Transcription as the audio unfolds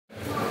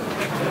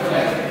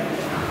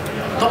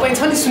तपाईँ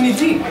छ नि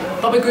सुनिलजी,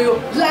 तपाईँको यो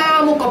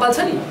लामो कपाल छ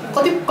नि,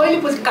 कहिले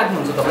पछि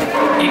काट्नुहुन्छ तपाईँ?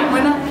 1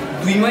 महिना,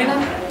 2 महिना,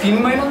 3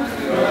 महिना?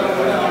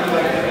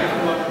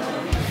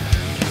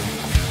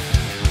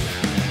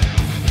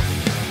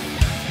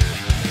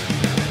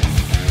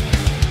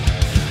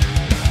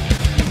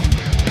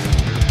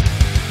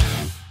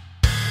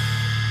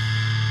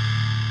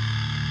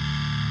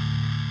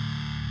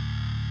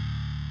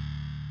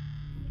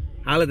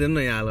 हालत हेर्नु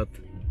न यहाँ हालत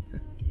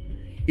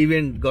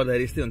इभेन्ट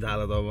गर्दाखेरि यस्तै हुन्छ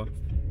हालत अब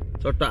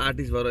चट्ट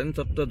आर्टिस्ट भएर होइन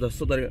चट्ट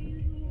जस्तो तरिका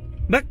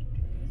ब्याक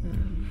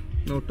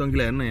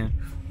नौटङ्कीलाई हेर्नु यहाँ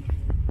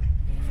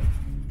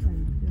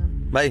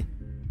भाइ यहाँ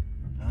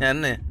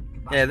हेर्नु न यहाँ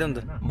हेर्दै नि त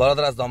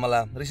भरतराज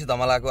धमला ऋषि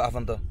धमलाको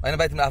आफन्त होइन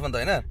भाइ तिम्रो आफन्त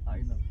होइन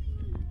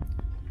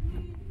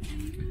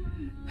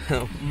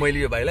मैले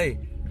यो भाइलाई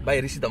भाइ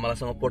ऋषि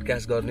धमलासँग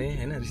पोडकास्ट गर्ने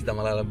होइन ऋषि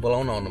धमलालाई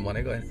बोलाउन आउनु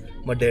भनेको होइन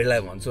म डेढलाई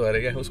भन्छु अरे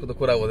क्या उसको त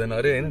कुरा हुँदैन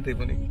अरे होइन त्यही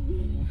पनि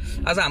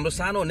आज हाम्रो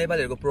सानो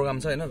नेपालीहरूको प्रोग्राम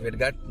छ होइन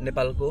भेटघाट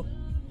नेपालको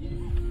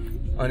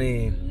अनि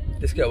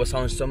त्यसकै अब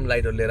साउन्ड सिस्टम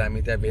लाइटहरू लिएर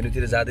हामी त्यहाँ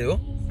भेन्यूतिर जाँदै हो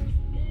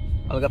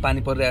हल्का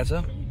पानी परिरहेछ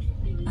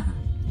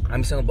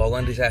हामीसँग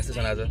भगवान् रिसा जस्तो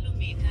छन् आज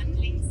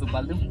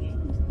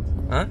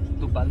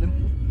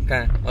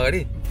कहाँ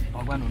अगाडि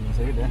भगवान् हुनुहुन्छ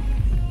कि त्यहाँ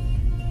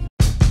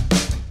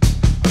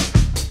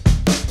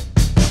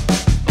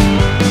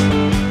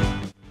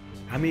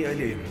हामी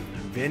अहिले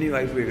भेन्यू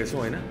आइपुगेका छौँ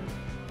होइन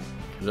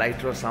लाइट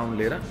र साउन्ड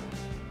लिएर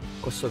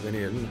कस्तो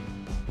भेन्यू हेर्नु न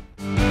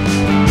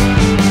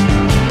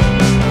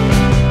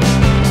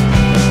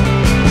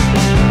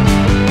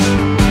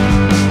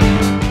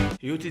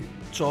यो चाहिँ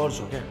चर्च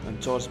हो क्या अनि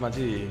चर्चमा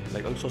चाहिँ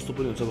लाइक अलिक सस्तो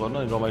पनि हुन्छ गर्न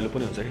अनि रमाइलो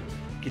पनि हुन्छ कि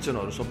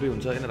किचनहरू सबै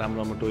हुन्छ होइन राम्रो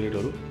राम्रो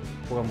टोइलेटहरू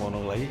प्रोग्राम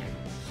गर्नको लागि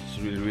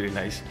रियली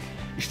नाइस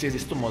स्टेज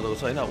यस्तो मजाको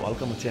छ होइन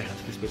हल्का म चिया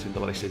खान्छु त्यसपछि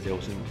तपाईँलाई स्टेज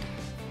ल्याउँछु म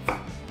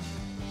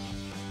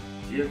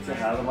यो चाहिँ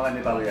खाएर मलाई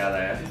नेपालको याद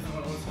आयो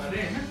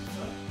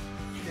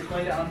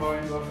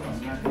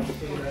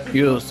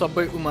यो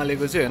सबै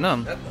उमालेको चाहिँ होइन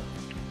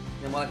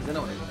मलाई किन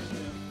भनेको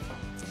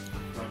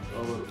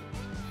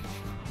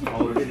अब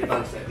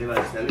नेपाल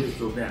स्टाइल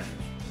चोक्ने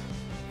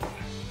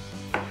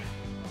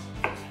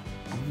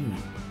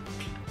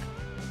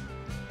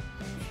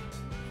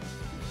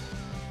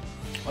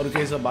अरू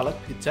केही छ बालक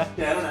इच्छा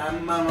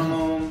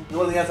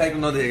यहाँ साइकल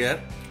नदेखेको यार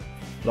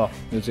ल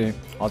यो चाहिँ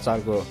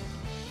अचारको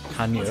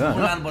खानी हो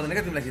लानु पर्दैन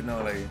क्या तिमीलाई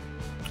खिच्नको लागि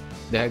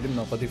देखाइदिउँ न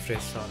कति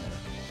फ्रेस छ भनेर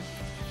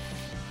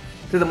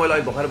त्यो त मैले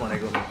अहिले भर्खर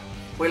भनेको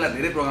पहिला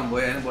धेरै प्रोग्राम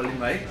भयो होइन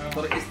बलिङमा है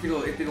तर यतिको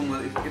त्यो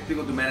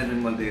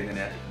म्यानेजमेन्ट मैले देखेको थिएन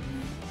यार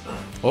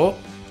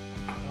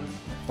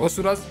हो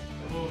सुरज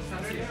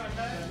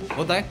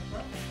हो त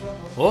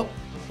हो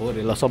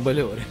रे ल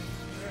सबैले हो रे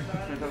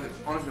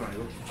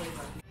भनेको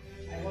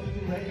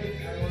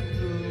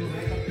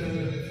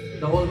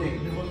the whole thing.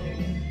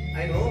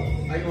 I know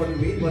what you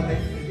mean, but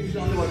this is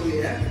only what we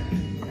have,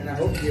 and I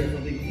hope there's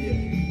something here.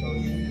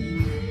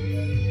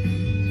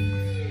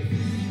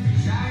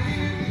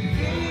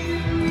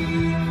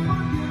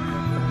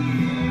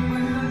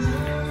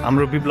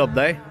 हाम्रो विप्लव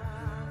दाइ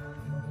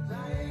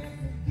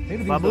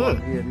बाबु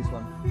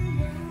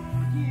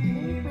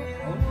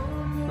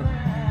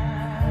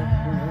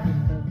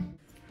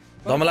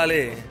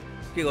धमलाले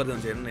के गर्दै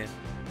हुन्छ हेर्नु न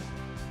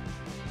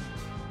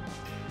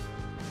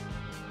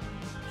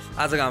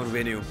आजको हाम्रो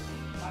भेन्यू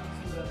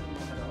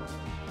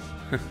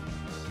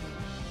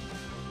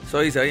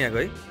सही छ यहाँको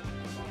है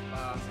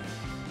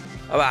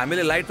अब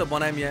हामीले लाइट त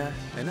बनायौँ यहाँ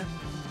होइन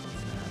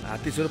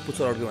हात्ती छोरो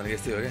पुच्छर अड्क्यो भनेको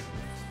यस्तै हो क्या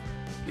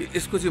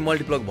यसको चाहिँ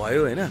मल्टिप्लग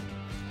भयो होइन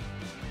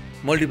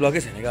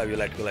मल्टिप्लगै छैन क्या अब यो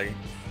लाइटको लागि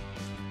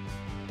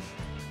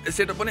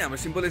सेटअप पनि हाम्रो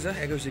सिम्पलै छ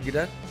एकोस्टिक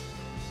गिटार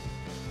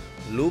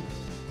लुप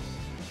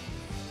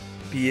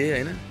पिए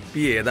होइन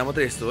पिए हेर्दा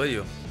मात्रै यस्तो हो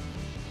यो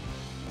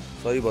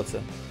सही बज्छ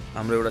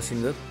हाम्रो एउटा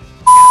सिङ्गर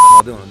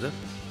मात्रै हुनुहुन्छ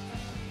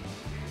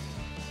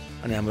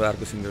अनि हाम्रो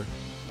अर्को सिङ्गर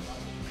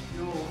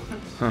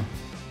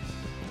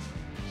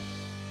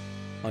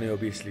अनि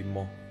ओभियसली म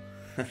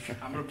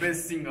हाम्रो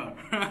बेस्ट सिङ्गर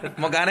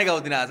म गानै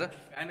गाउँदिनँ आज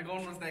गाना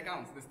गाउनुहोस् न कहाँ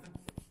हुन्छ त्यस्तो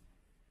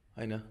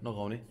होइन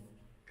नगाउने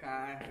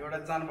एउटा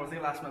जानुपर्छ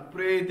कि लास्टमा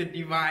पुरै त्यो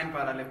डिभाइन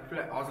पाराले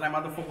पुरै हजुरलाई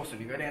मात्र फोकस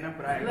हुने गरी होइन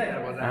पुरा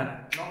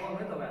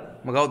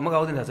म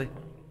गाउँदिनँ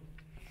साँच्चै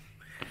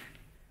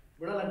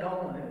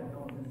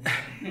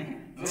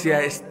चिया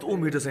यस्तो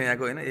मिठो छ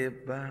यहाँको होइन ए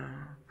बा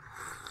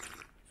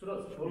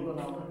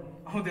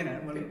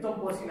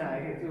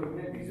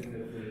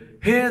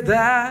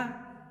हेर्दा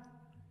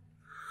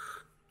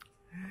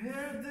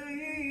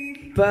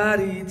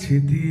पारी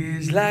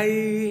क्षितिजलाई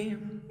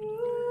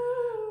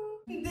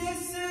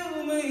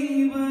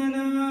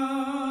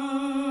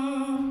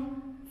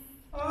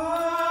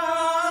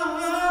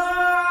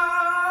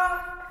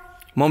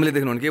मम्मीले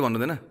देख्नु भने केही भन्नु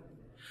हुँदैन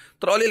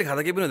तर अलिअलि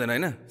खाँदा केही पनि हुँदैन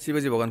होइन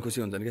शिवजी भगवान् खुसी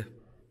हुन्छन् क्या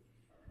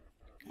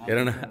हेर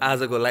न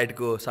आजको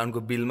लाइटको साउन्डको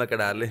बिलमा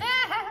केटाहरूले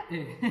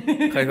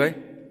खै खै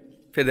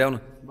फेरि ल्याउ न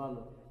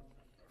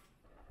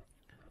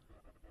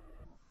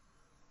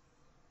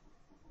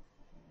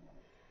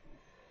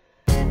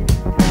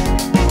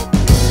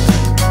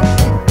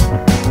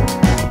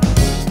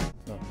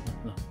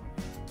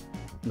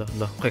ल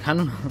ल खै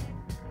खानु न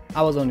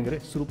आवाज आउने गरे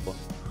सुरुप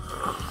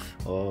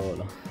हो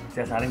ल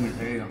चिया साह्रै मिल्छ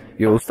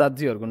कि यो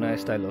उस्तादजीहरूको नयाँ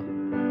स्टाइल हो।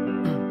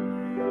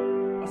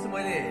 अस्ति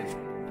मैले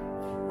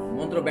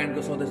मन्त्र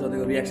ब्यान्डको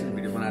सधैँको रियाक्सन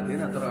भिडियो बनाएको थिएँ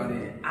तर अनि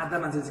आधा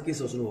मान्छे चाहिँ के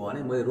सोच्नु भयो भने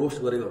मैले रोस्ट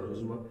गरेको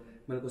सोच्नुभयो।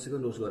 मैले कसैको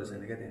रोस्ट गरेको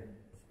छैन क्या त्यहाँ।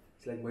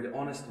 इट्स लाइक मैले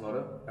अनेस्ट भएर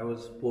I was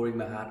pouring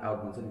my heart out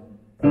भन्छ नि,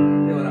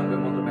 त्यही भएर हाम्रो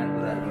मन्त्र ब्यान्डको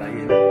लागि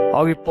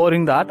अघि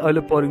पोरिङ द हार्ट,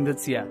 अहिले पोरिङ द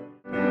चिया।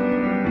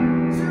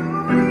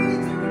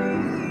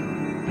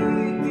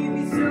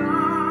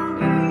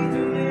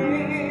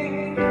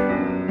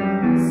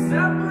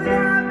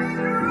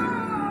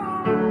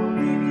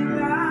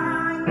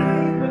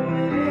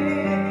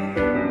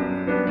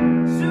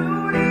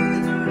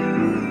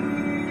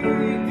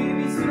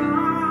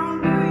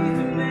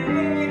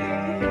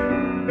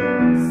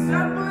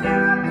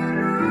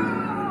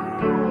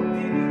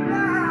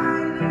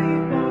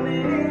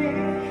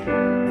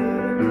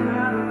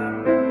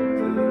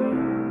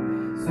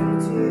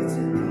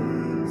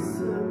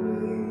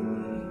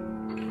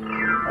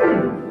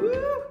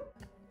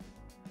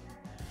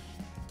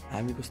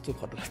 हामी कस्तो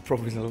खतरा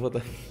प्रोफेसनल पो त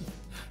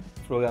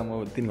प्रोग्राम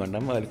अब 3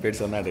 घन्टामा अहिले पेट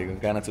सर्न आँटेको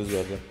गाना चुज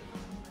गरेर।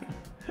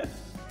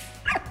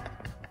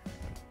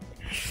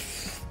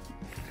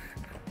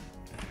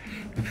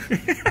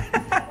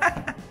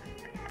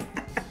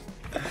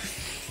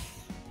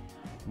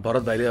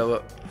 भरत भाइले अब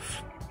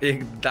एक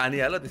दानी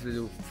हाल्यो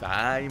त्यसपछि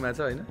भाइमा छ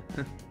होइन।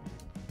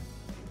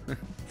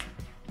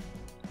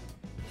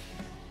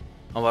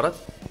 भरत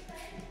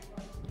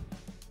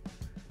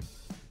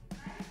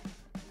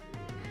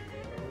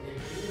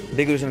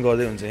डेकोरेसन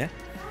गर्दै हुन्छ यहाँ।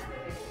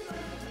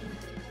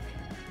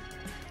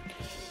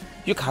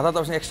 यो खाता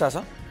तपाईँसँग एक्स्ट्रा छ,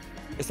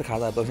 यस्तो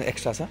खाताहरू तपाईँसँग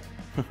एक्स्ट्रा छ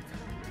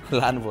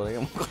लानु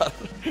पऱ्यो क्या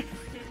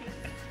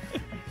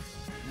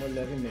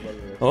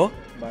हो।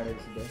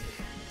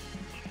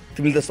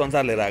 तिमीले त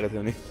संसार लिएर आएको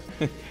थियौ नि।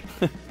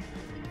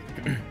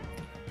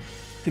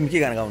 तिमी के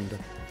गाना गाउनु त?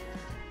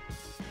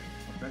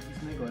 प्र्याक्टिस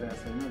नै गरेको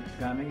छैन,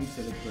 गानै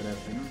सेलेक्ट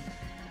गरेको छैन।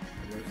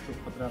 यस्तो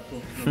खतरा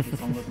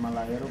सङ्गतमा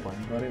लागेर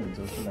भयङ्करै हुन्छ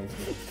जस्तो लाग्छ।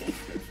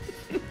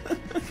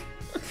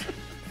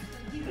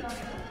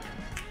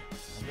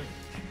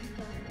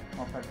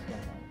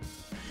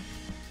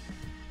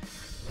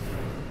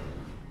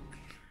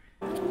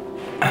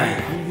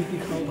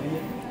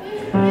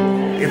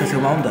 यता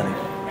छेउमा आउनु त नि।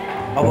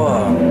 अब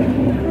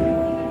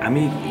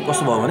हामी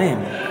कस्तो भयो भने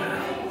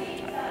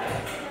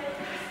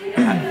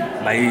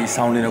भाइ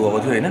साउन्ड लिन गएको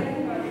थियो होइन,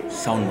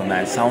 साउन्ड भन्दा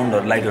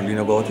साउन्डहरू लाइटहरू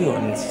लिन गएको थियो।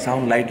 अनि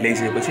साउन्ड लाइट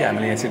ल्याइसकेपछि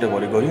हामीले यहाँ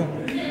सेटअपहरू गऱ्यौँ,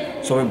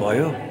 सबै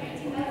भयो।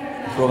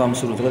 प्रोग्राम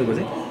सुरु त कति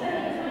बजे?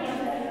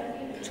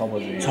 6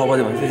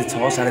 बजे भनेपछि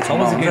 6 साढे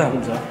 6मा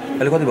हुन्छ।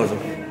 अहिले कति बज्यो?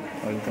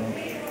 अहिले त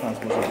 5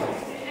 बज्यो।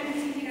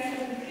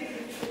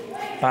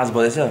 5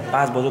 बजेछ।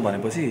 5 बज्यो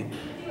भनेपछि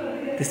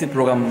त्यस्तै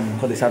प्रोग्राम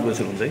कति 7 बजी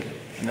सुरु हुन्छ है।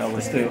 अनि अब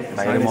यस्तै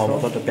भाइले म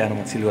कता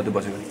प्यानोमा सिल गर्दै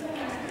बसेको।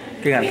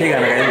 के गाना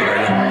गायो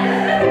भाइले?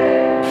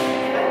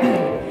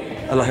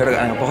 ल एउटा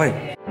गाना पखाइ।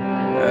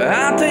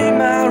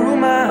 हातैमा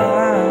रुमाल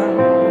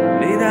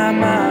लिँदा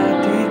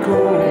माथिको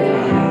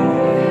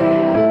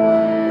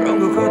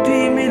रङ्ग कति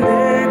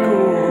मिलेको।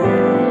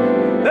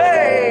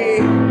 भाइ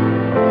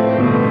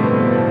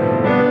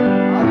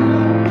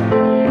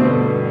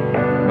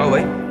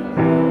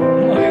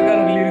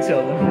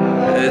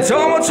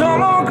छम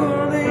छम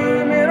गर्दै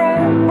मेरो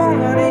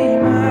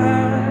अगाडिमा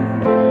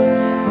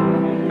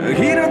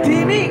किन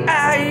तिमी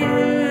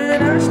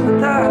आइरहन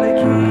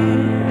थालेकी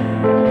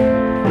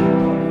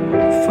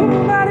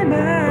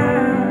फुलबारीमा।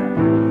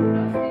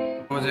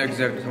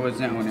 एक्ज्याक्ट सबै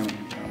चाहिँ आउने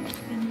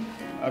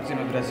अक्षय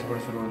 83बाट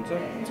सुरु हुन्छ।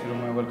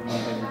 वेलकम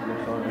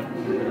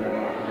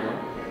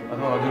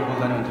अथवा हजुर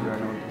बोल्दा नै हुन्छ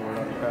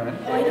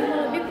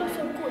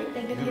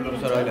विप्लव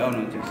सर अहिले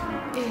आउनुहुन्छ।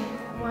 ए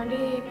उहाँले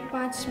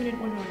 5 मिनट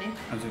बोल्नुहुने।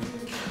 हजुर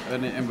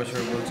अनि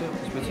एम्बेसडर बोल्छ,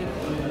 त्यसपछि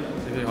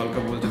हल्का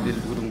बोल्छ,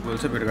 दिलीप गुरुङ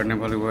बोल्छ, भेटघाट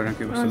नेपाल गएर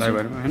के कस्तो लाग्यो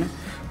बारेमा होइन।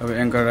 अब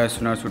एङ्कर राज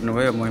सुनार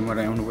छुट्नुभयो, महिमा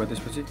राई आउनुभयो।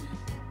 त्यसपछि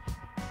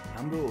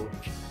हाम्रो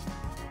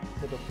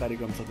सेटअप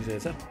कार्यक्रम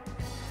सकिसकेको छ।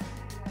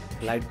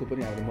 लाइटको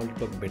पनि हामीले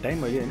मल्टिप्लक भेटायौँ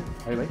मैले होइन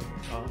है भाइ।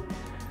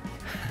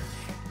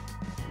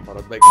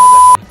 भरत भाइ खाजा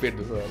पेट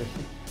दुख्यो अरे।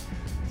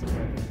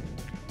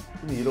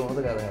 तिमी हिरो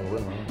मात्रै गाह्रो खाएको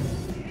न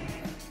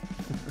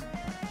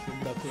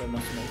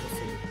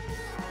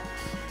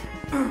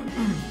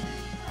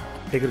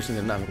डेकोरेसन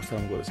हेर्नु हामी कस्तो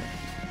राम्रो गरेको छ।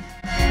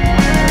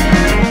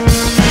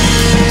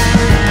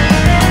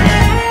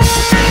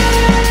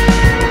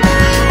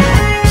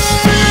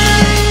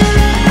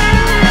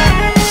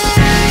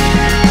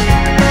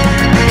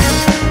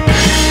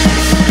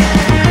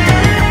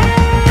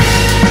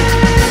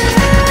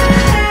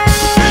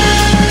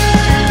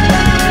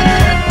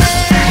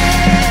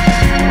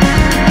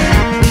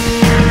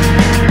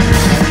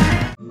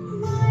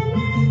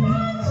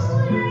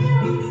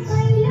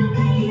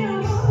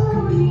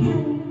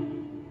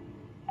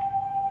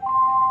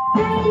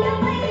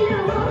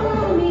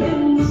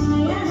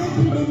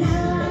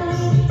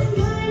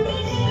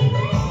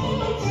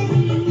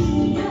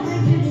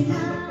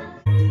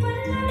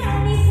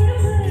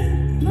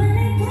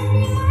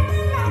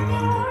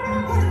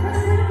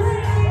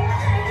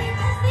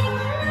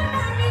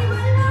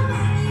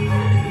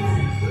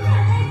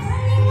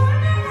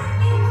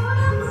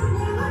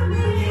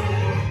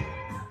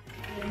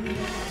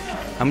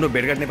 हाम्रो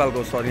भेटघाट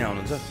नेपालको सर यहाँ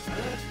हुनुहुन्छ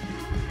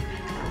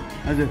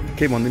हजुर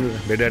के भनिदिनु न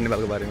भेटघाट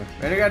नेपालको बारेमा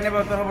भेटघाट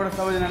नेपाल तर्फबाट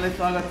सबैजनालाई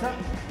स्वागत छ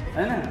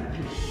होइन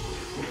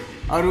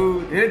अरू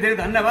धेरै धेरै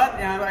धन्यवाद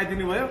यहाँहरू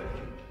आइदिनु भयो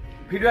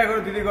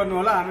फिडब्याकहरू दिँदै गर्नु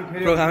होला हामी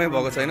फेरि प्रोग्रामै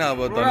भएको छैन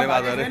अब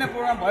धन्यवादहरू छैन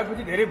प्रोग्राम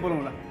भएपछि धेरै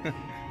बोलाउँला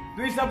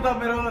 2 शब्द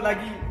मेरो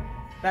लागि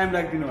टाइम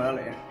राखिदिनु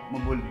होला म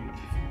बोलिदिनु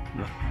ल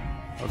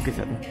ओके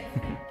सर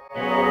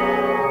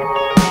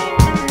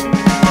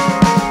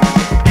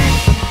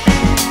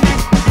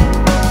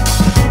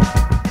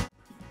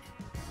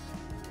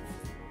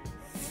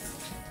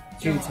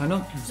छैन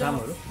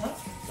जामहरू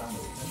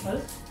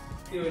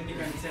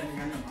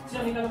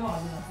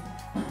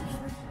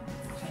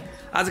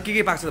आज के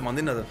पाक्छ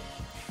भन्दिनँ न त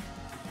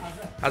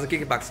आज के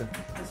पाक्छ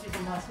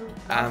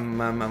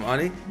आमाम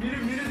अनि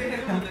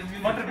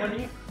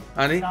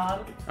अनि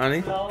अनि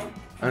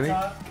अनि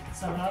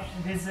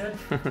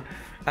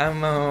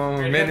आमा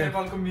मेनु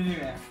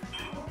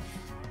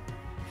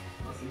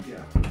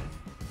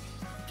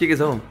के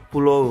छ हौ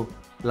पुलाउ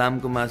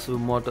लामको मासु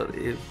मटर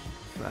ए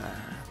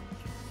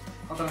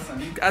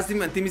आज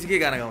तिमी चाहिँ के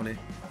गाना गाउने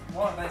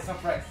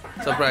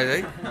सरप्राइज है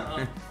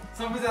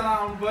सबैजना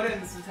आउनु पर्यो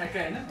नि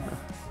ठ्याक्कै हैन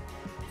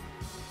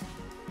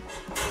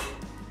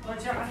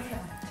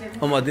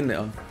म दिन नै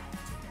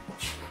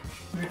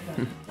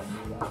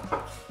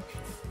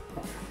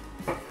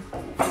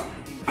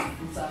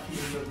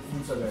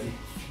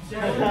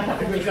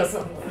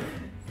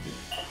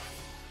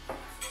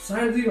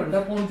साढे 2 घन्टा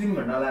 3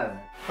 घन्टा लाग्यो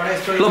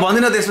ल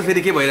भन्दिनँ त्यसो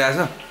फेरि के भइरहेछ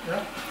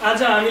आज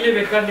हामीले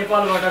भेटघाट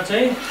नेपालबाट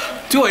चाहिँ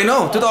त्यो होइन हौ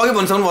त्यो त अघि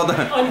भनिसक्नु भयो त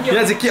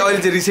यहाँ चाहिँ के अहिले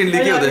चाहिँ रिसेन्टली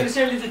के हुँदै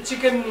रिसेन्टली चाहिँ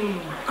चिकन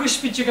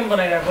क्रिस्पी चिकन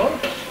बनाइरहेको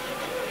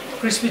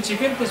क्रिस्पी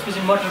चिकन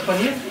त्यसपछि मटर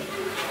पनिर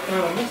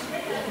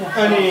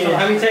अनि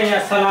हामी चाहिँ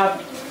यहाँ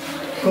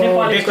सलादको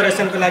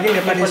डेकोरेसनको लागि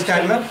नेपाली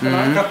स्टाइलमा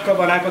टक्क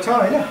बनाएको छ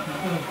होइन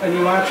अनि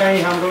उहाँ चाहिँ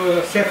हाम्रो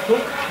सेफ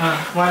कुक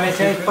उहाँले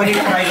चाहिँ पनिर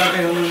फ्राई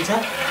गर्दै हुनुहुन्छ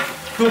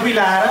टोपी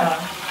लगाएर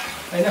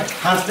होइन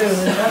हाँस्दै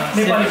हुनुहुन्छ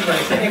नेपाली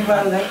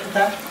एकबार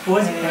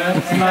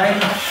स्माइल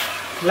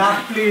लाफ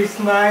प्लिज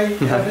स्माइल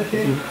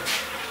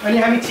अनि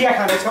हामी चिया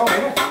खाँदैछौँ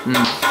होइन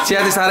चिया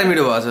चाहिँ साह्रै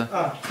मिठो भएको छ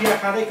चिया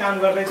खाँदै काम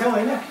गर्दैछौँ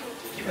होइन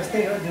यस्तै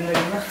हो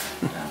जिन्दगीमा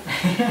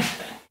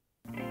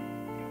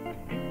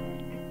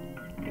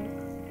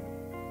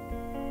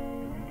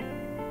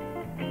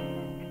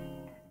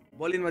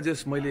बलिनमा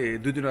जस मैले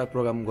 2 दिनका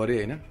प्रोग्राम गरेँ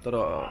होइन तर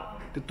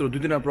त्यत्रो 2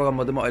 दिनका प्रोग्राम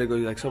मध्येमा अहिले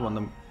गरिरहेको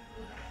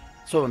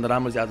सबभन्दा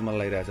राम्रो चाहिँ आज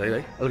मलाई लागिरहेको छ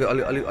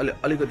है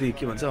अलिकति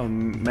के भन्छ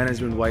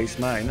म्यानेजमेन्ट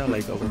वाइजमा होइन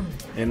लाइक अब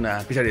हेर्नु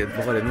पछाडि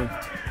भर्खर हेर्नु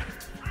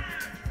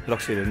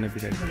रक्सी हेर्नु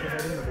पछाडि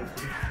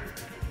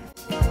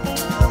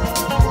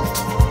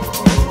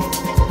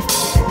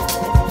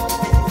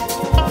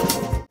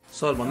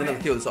सर भन्दैन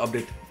के हुन्छ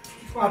अपडेट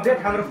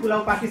हाम्रो पुलाउ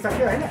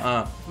पाकिसक्यो होइन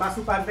मासु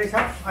पाक्दैछ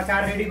अचार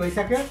रेडी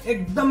भइसक्यो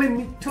एकदमै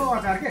मिठो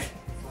अचार के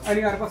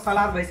अनि अर्को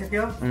सलाद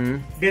भइसक्यो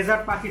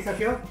डेजर्ट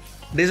पाकिसक्यो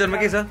डेजर्टमा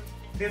के छ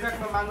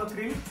डेजर्टमा माङ्गो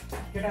क्रिम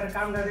केटाहरू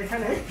काम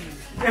गर्दैछन् है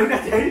एउटा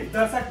चाहिँ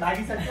दर्शक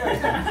भागिसक्यो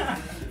होइन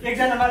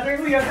एकजना मात्रै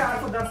एउटा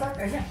अर्को दर्शक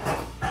होइन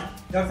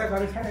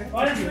दर्शकहरू छ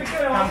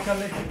काम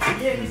चल्दैछ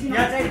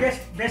यहाँ चाहिँ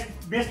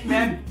बेस्ट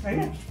म्यान होइन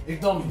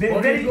एकदम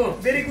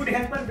भेरी गुड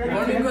हेल्पर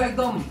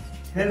एकदम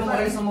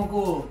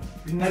हेर्नुसम्मको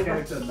भिन्न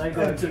क्यारेक्टर लाइक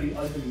एक्चुअली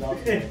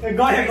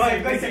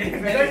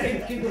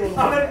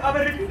अब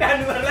रिपिट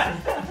हाल्नु पर्ला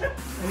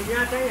अनि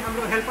यहाँ चाहिँ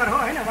हाम्रो हेल्पर हो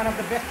होइन one of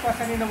the best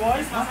person in the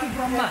world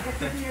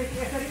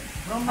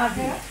Brahma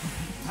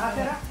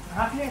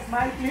हाँस्ने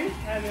स्माइल प्लिज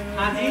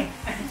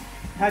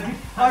हाजी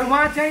और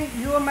उहाँ चाहिँ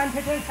यो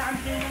मान्छे चाहिँ काम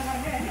चाहिँ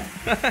गर्ने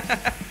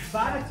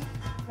होइन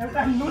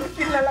एउटा नुन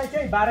किन्नलाई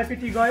चाहिँ 12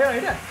 पिटी गयो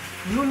होइन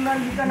नुन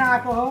नलिकन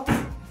आएको हो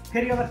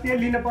फेरि अब तेल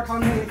लिन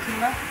पठाउने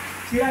एकछिनमा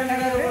चिया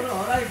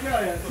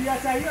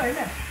चाहियो होइन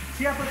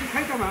चियापत्ती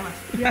खै त मामा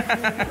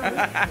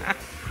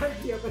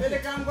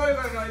काम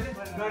गर्यो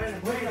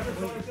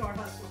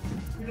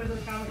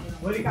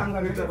भोलि काम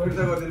गर्ने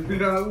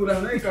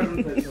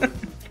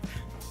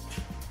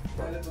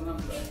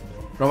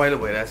रमाइलो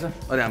भइरहेछ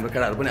अनि हाम्रो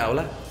केटाहरू पनि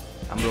आउला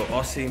हाम्रो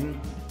असिम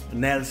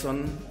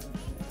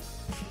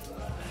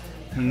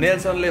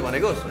नेल्सनले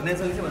भनेको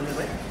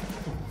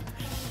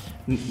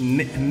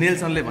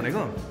नेल्सनले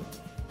भनेको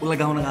उसलाई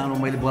गाउन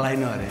मैले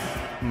बोलाइनँ अरे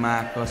मा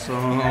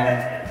कसम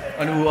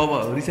अनि ऊ अब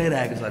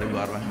रिसाइरहेको छ अरे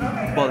घरमा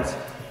बल्छ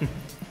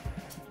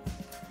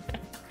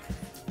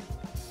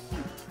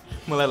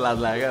मलाई लाज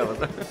लाग्यो अब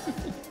त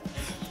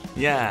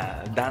यहाँ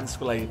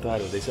डान्सको लागि तयार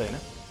हुँदैछ होइन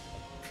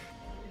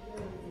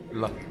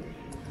ल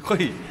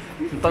खोइ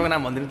तपाईँको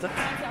नाम भनिदिनु त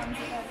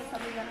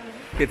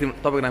के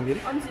तपाईँको नाम के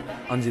अरे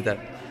अन्जिता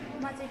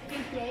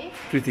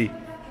कृति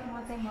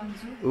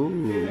ओ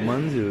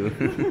मन्जु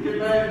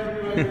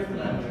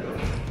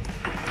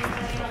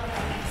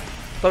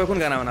तपाईँ कुन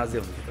गानामा नाच्दै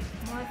हुनुहुन्छ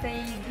म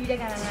चाहिँ 2टा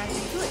गाना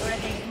नाच्दैछु एउटा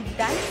चाहिँ ग्रुप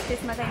डान्स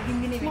त्यसमा चाहिँ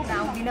दिनदिनै भेट्न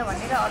आउँदिनँ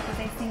भनेर अर्को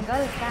चाहिँ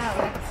सिङ्गल कहाँ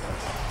होला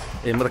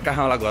ए म त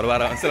कहाँबाट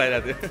घरबाट जस्तो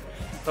लागिरहेको थियो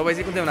तपाईँ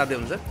चाहिँ कुन चाहिँ नाच्दै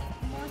हुनुहुन्छ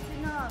म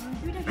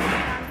चाहिँ 2टा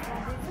डान्स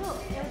गर्दैछु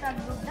एउटा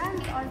ग्रुप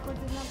डान्स अर्को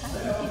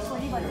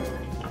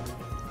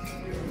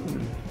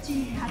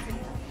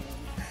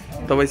चाहिँ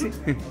तपाईँ चाहिँ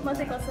म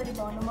चाहिँ कसरी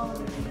भन्नु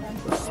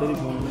कसरी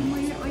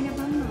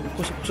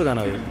कसो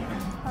गाना हो यो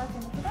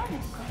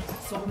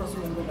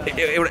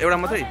एउटा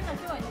मात्रै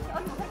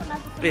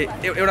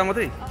एउटा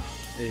मात्रै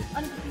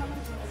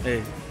ए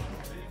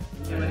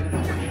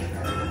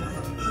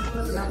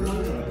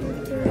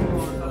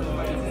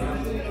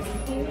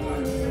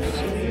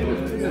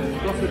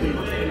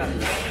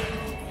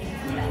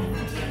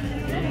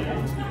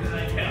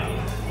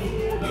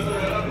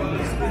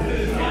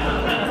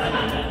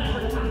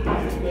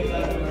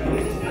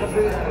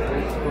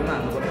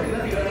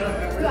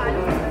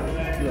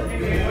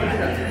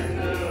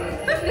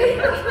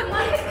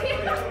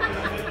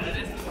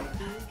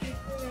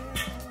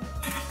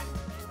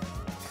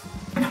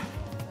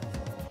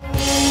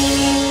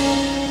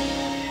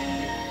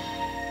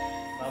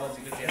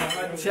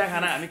चिया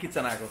खाना हामी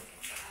किचन आएको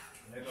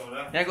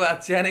यहाँको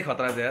चिया नै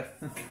खतरा छ यार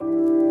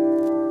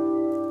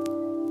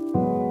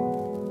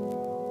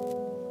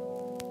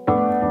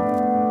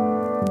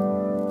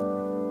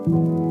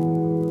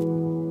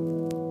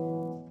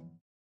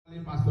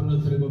पासपोर्ट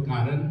नछोडेको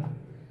कारण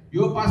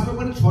यो पासपोर्ट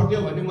पनि छोड्यो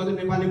भने म चाहिँ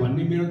नेपाली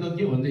भन्ने मेरो त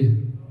के भन्दै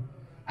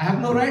I have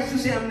no rights to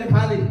say I'm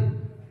Nepali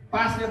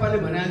pass Nepali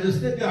भने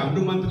जस्तै त्यो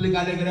हाम्रो मन्त्रीले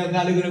गाली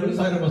गरेर पनि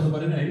सहेर बस्नु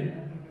परेन है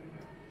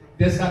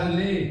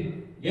त्यसकारणले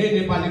यही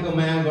नेपालीको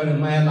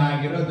माया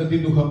लागेर जति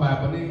दुःख पाए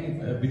पनि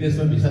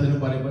विदेशमा भिसा दिनु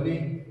परे पनि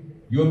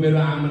यो मेरो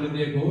आमाले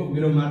दिएको हो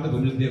मेरो माता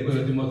घुम्ने दिएको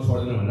यो चाहिँ म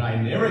छोड्दैन भनेर I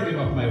never give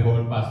up my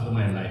whole pass to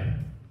my life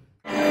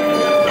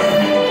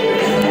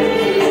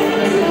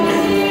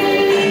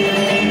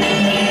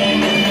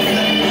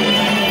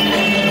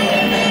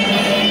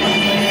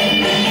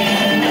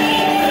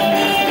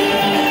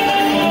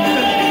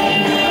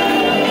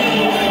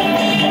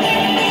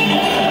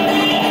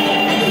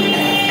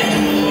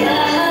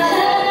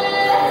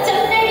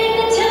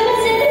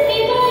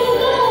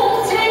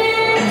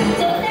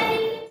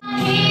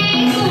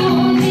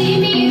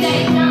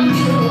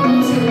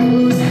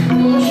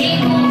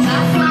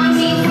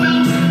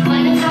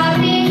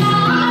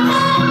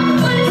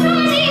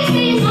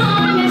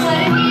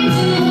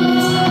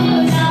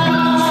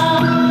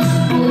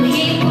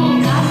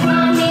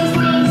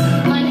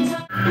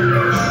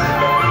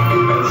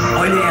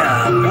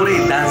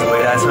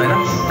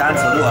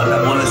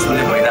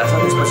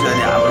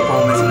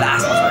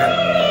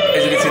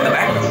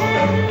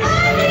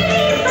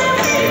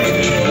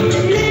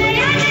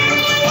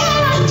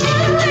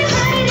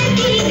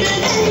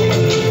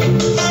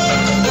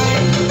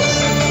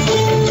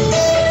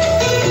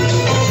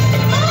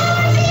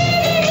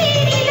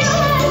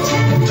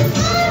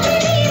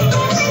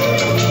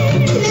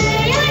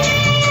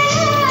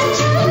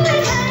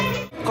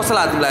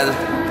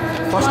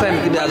first time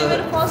तिमी आज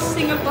फर्स्ट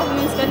सिङ्गल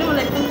पर्फर्मेन्स गर्ने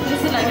मलाई एकदम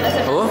खुसी लागिरहेछ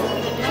हो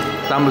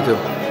राम्रो थियो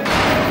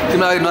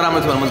तिमीलाई नराम्रो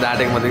थियो भने म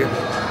ढाँटेको मात्रै क्या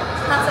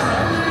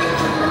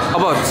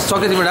अब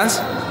सक्यो तिम्रो dance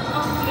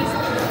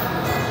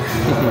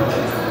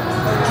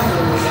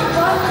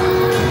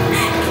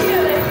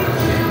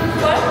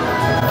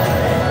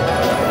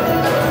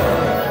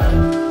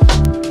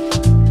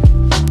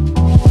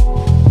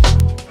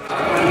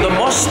the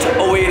most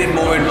awaited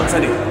moment भन्छ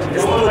नि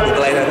यस्तो भोक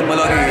लागिरहेको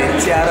मैले अघि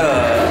चिया र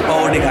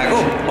पाउडी खाएको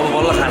अब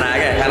बल्ल खाना आयो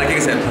क्या खाना के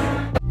छैन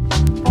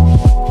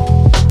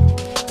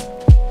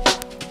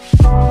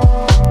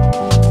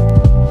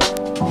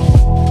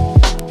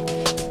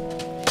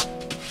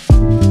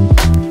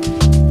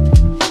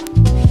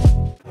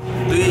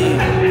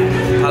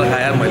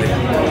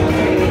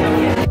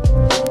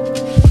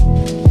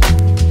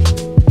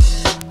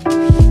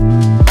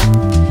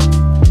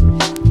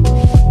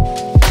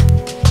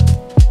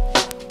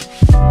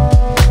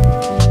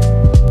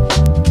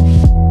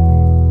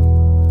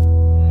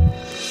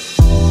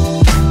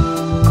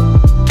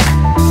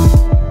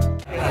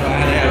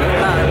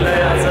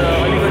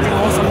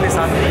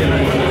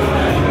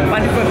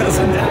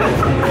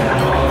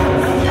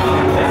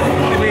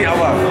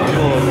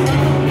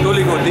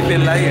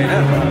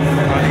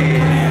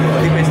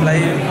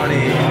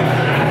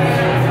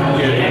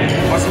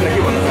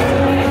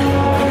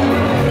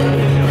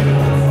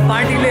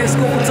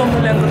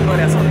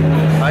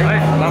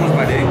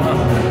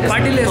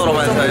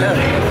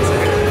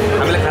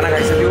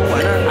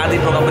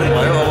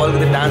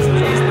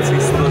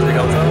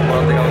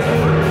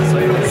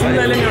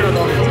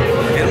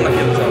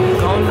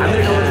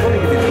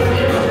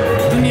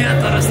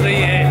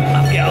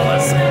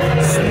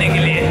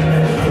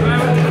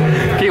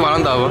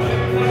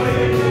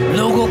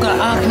लोगों का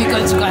आँख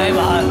निकल चुका है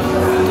बाहर,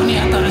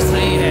 दुनिया तरस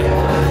रही है।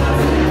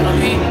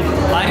 अभी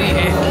बारी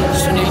है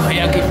सुनील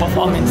भैया की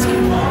परफॉर्मेंस की।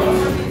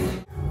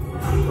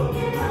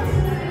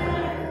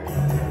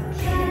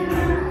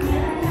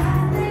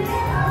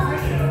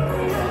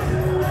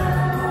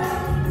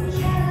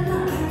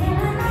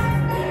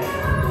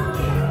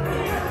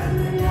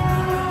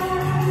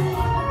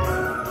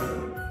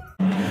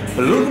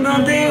 लुक्न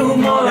देऊ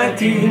मलाई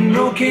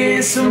तिम्रो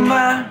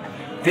केसमा,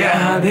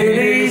 त्यहाँ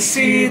धेरै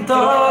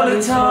शीतल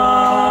छ।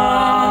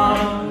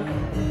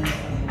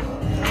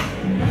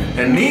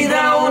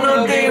 निदाउन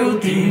देऊ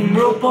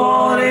तिम्रो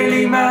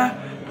परेलीमा,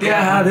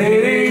 त्यहाँ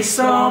धेरै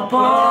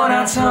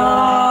सपना छ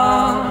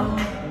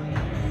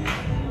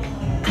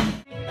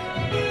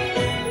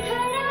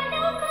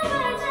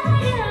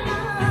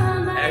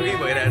हेभी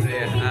भइरहेको छ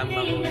यहाँ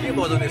आम्मा के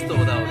बजाउने यस्तो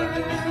हुँदा हुँदा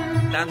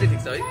डान्स चाहिँ ठिक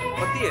छ है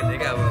कति हेर्ने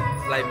क्या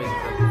अब लाइभ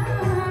म्युजिक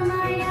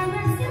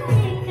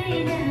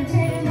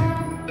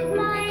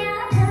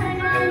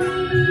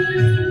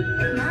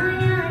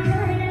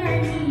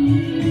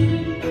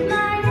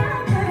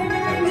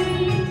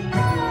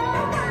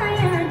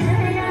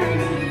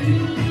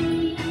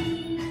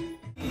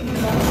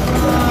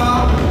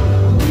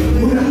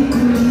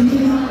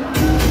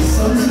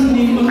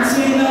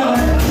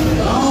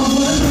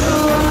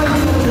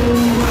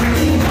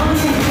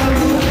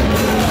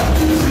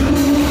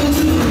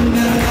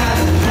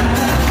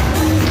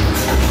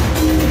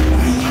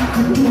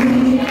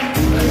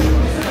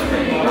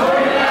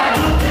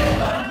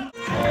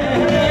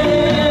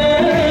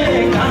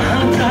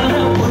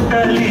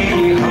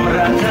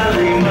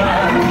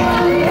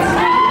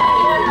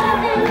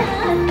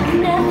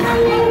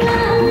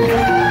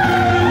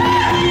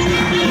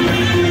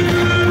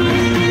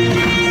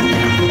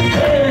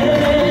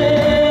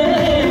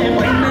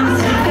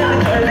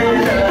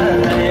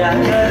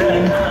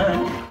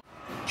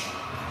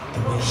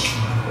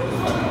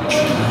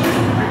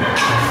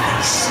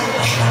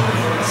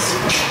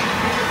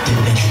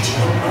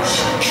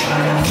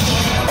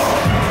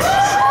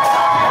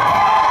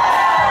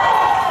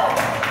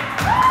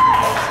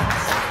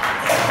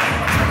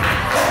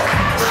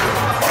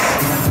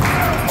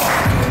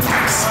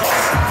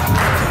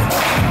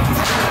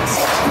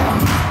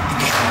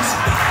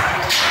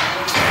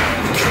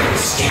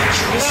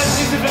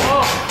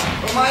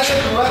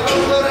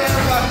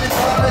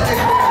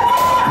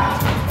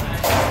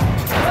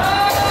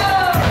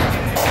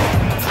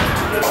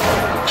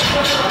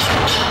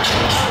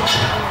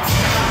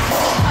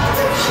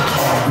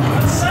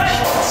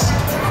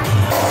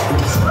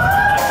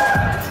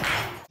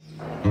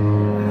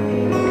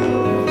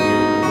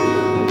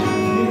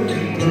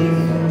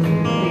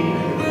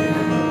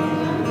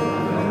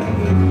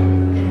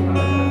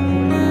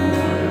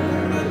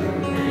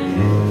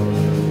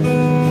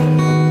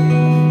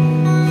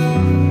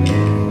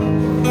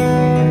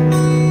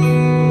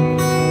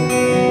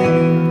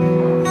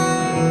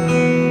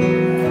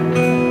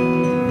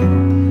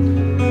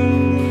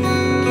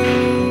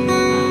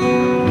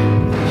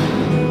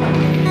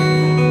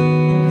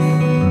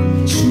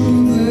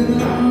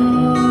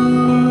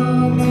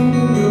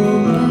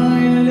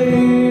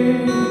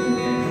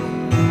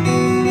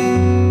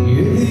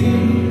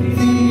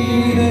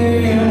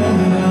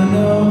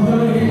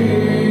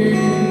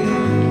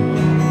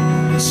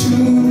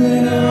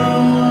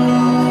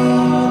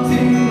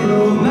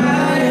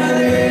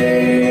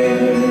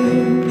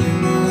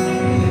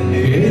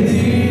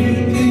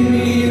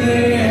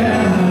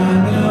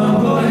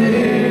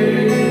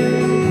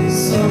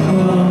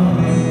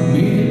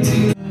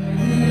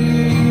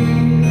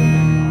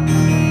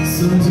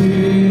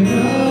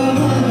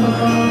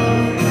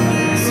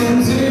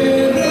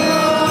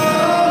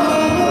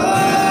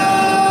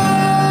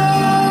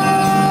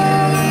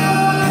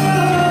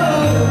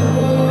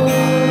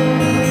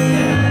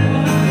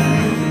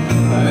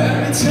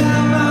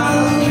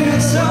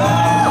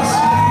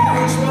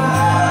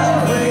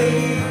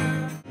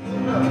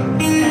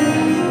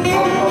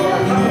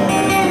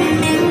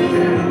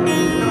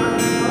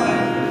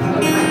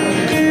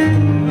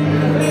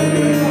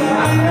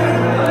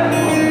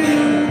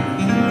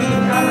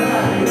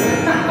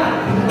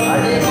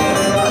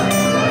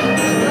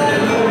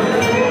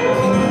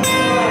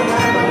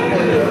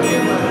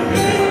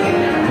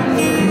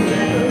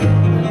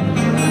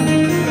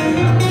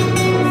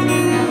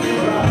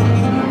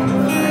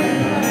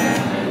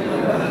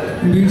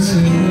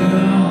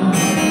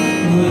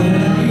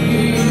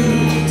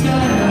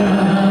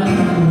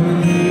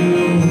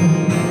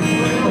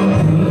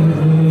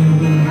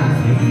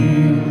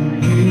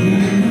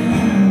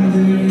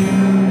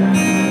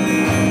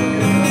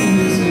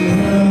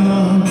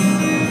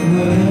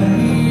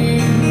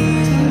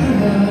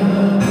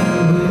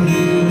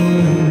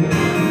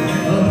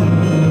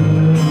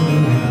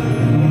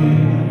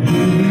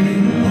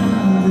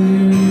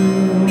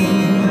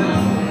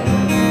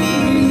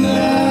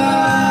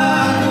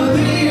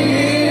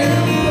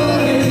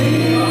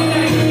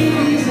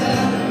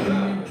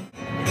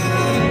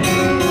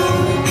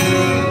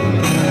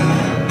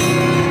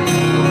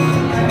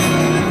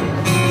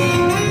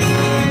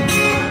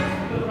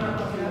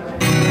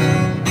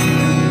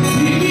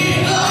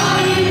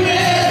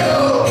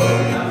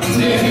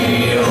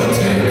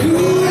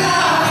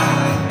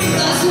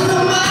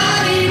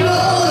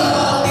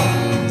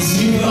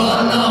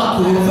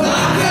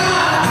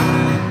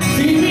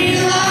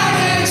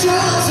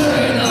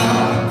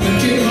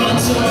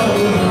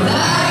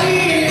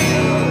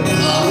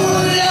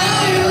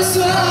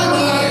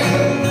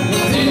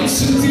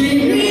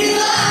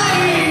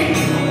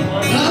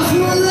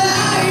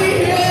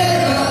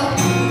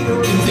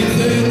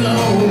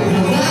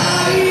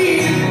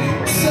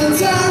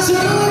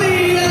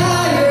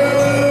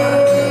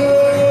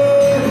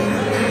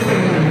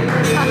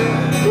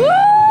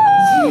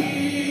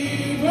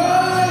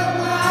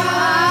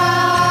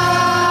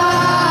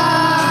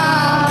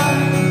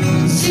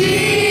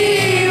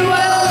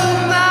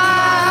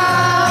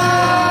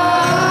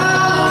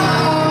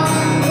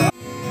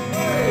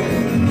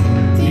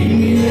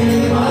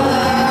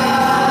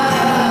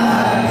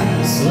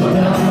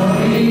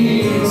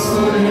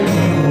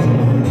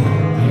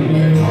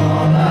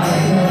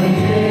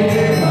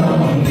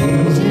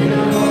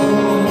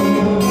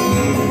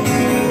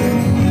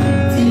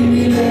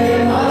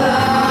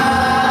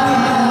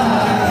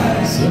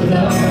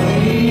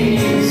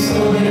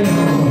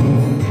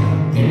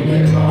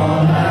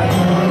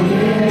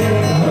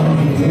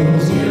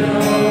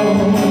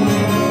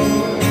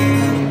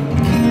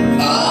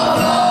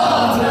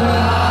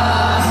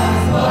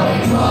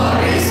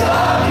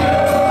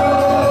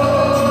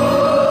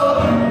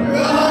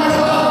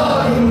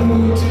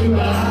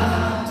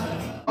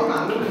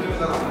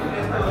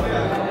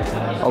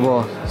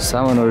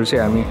सामानहरू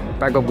चाहिँ हामी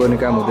प्याकअप गर्ने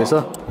काम हुँदैछ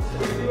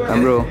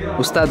हाम्रो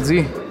उस्तादजी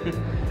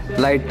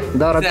लाइट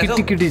दारा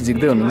किटी किटी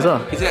झिक्दै हुनुहुन्छ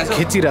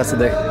खिचिरहेको छ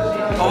दाइ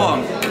अब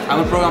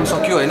हाम्रो प्रोग्राम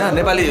सक्यो होइन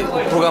नेपाली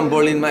प्रोग्राम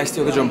बर्लिनमा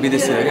यस्तो एकचोटि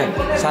विदेश थियो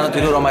क्या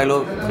सानोतिनो रमाइलो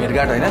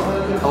भेटघाट होइन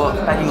अब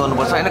प्याकिङ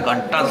गर्नुपर्छ होइन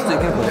घन्टा जस्तो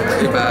किन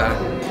खोलेको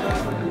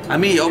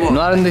हामी अब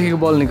नारायणदेखिको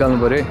बल निकाल्नु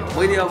पऱ्यो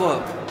मैले अब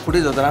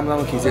फुटेजहरू त राम्रो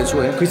राम्रो खिचेको छु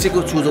होइन खिचेको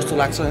छु जस्तो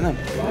लाग्छ होइन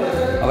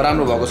अब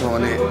राम्रो भएको छ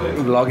भने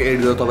भ्लग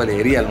एडिट गरेर तपाईँले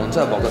हेरिहाल्नुहुन्छ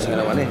भएको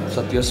छैन भने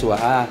सत्य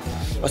सुहा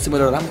अस्ति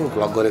मैले राम्रो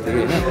भ्लग गरेको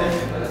थिएँ कि होइन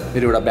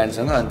मेरो एउटा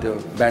ब्यान्डसँग अनि त्यो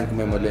ब्यान्डको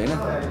मेम्बरले होइन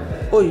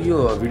ओ यो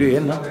भिडियो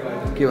हेर् न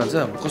के भन्छ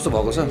कस्तो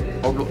भएको छ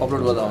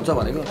अपलोड गर्दा हुन्छ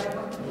भनेको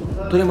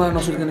तैँले मलाई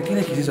नसोधिकन किन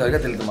खिचेछ अरे क्या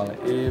त्यसले त मलाई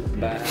ए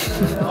बा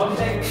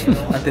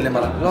अनि त्यसले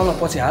मलाई ल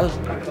पछि हाल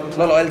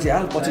ल अहिले चाहिँ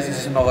हाल पछि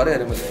चाहिँ नगरेँ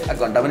अरे मैले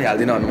 1 घन्टा पनि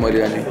हाल्दिनँ भन्नु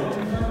मैले अनि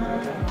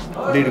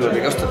एडिट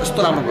गरिदिएँ कस्तो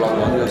राम्रो भ्लग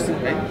भन्यो अस्ति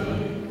है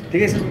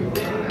ठिकै छ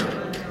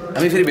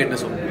हामी फेरि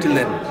भेट्नेछौँ till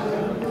then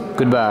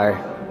good by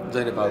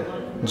Jay Nepal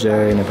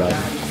Jay Nepal